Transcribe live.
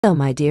So,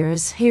 my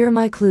dears, here are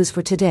my clues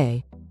for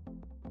today.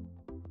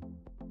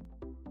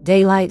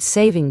 Daylight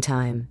saving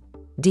time,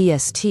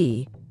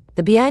 D.S.T,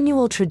 the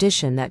biannual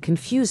tradition that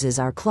confuses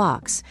our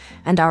clocks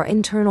and our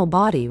internal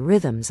body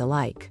rhythms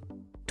alike.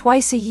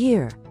 Twice a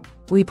year,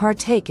 we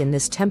partake in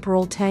this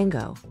temporal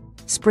tango,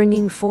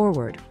 springing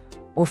forward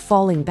or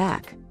falling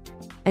back.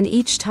 And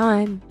each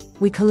time,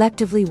 we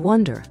collectively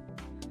wonder,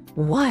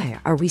 why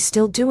are we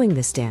still doing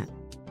this dance?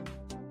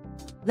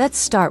 Let's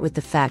start with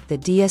the fact that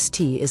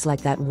D.S.T is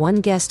like that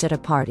one guest at a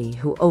party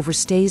who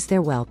overstays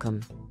their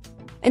welcome.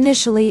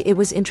 Initially, it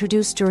was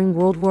introduced during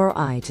World War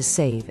I to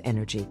save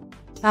energy.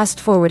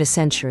 Fast forward a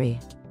century,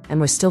 and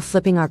we're still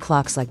flipping our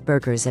clocks like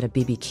burgers at a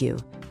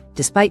BBQ,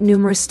 despite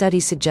numerous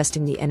studies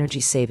suggesting the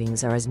energy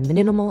savings are as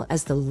minimal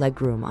as the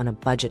legroom on a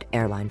budget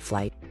airline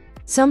flight.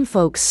 Some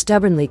folks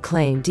stubbornly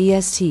claim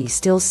D.S.T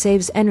still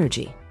saves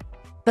energy.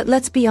 But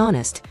let's be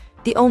honest,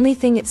 the only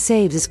thing it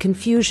saves is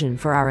confusion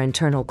for our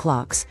internal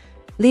clocks,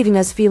 leaving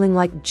us feeling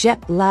like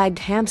jet-lagged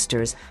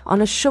hamsters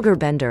on a sugar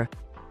bender.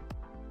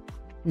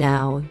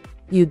 Now,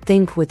 you'd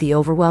think with the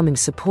overwhelming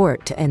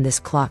support to end this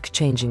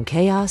clock-changing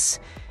chaos,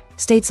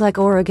 states like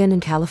Oregon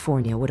and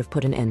California would have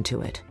put an end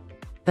to it.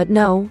 But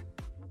no,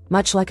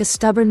 much like a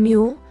stubborn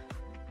mule,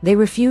 they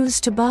refuse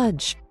to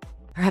budge.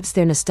 Perhaps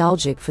they're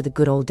nostalgic for the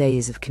good old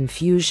days of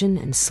confusion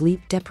and sleep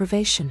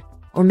deprivation.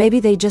 Or maybe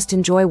they just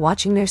enjoy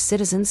watching their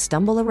citizens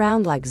stumble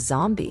around like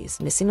zombies,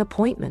 missing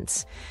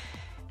appointments,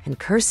 and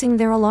cursing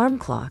their alarm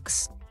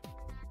clocks.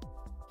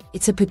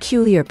 It's a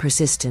peculiar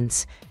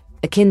persistence,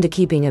 akin to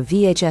keeping a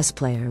VHS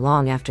player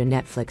long after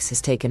Netflix has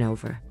taken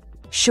over.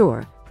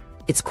 Sure,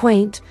 it's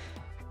quaint,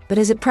 but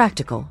is it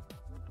practical?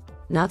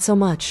 Not so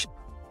much.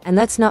 And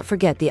let's not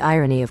forget the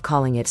irony of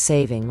calling it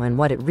saving when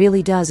what it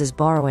really does is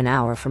borrow an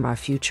hour from our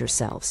future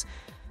selves,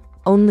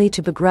 only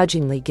to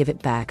begrudgingly give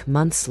it back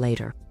months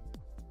later.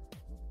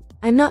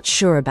 I'm not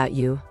sure about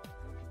you,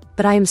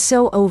 but I am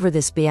so over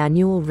this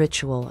biannual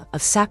ritual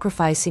of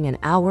sacrificing an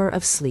hour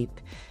of sleep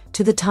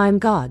to the time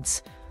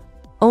gods,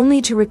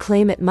 only to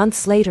reclaim it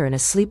months later in a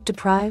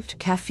sleep-deprived,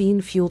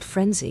 caffeine-fueled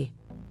frenzy.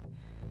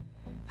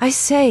 I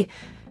say,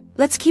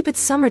 let's keep it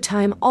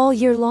summertime all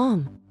year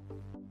long.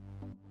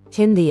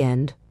 In the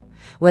end,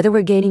 whether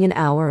we're gaining an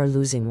hour or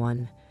losing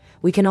one,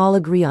 we can all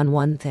agree on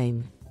one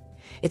thing.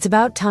 It's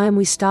about time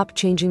we stop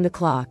changing the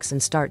clocks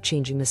and start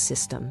changing the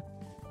system.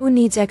 Who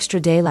needs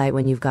extra daylight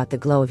when you've got the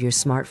glow of your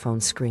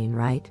smartphone screen,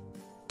 right?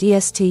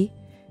 D.S.T,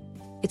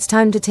 it's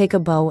time to take a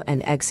bow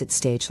and exit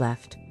stage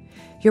left.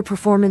 Your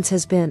performance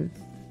has been,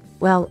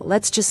 well,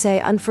 let's just say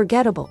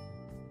unforgettable.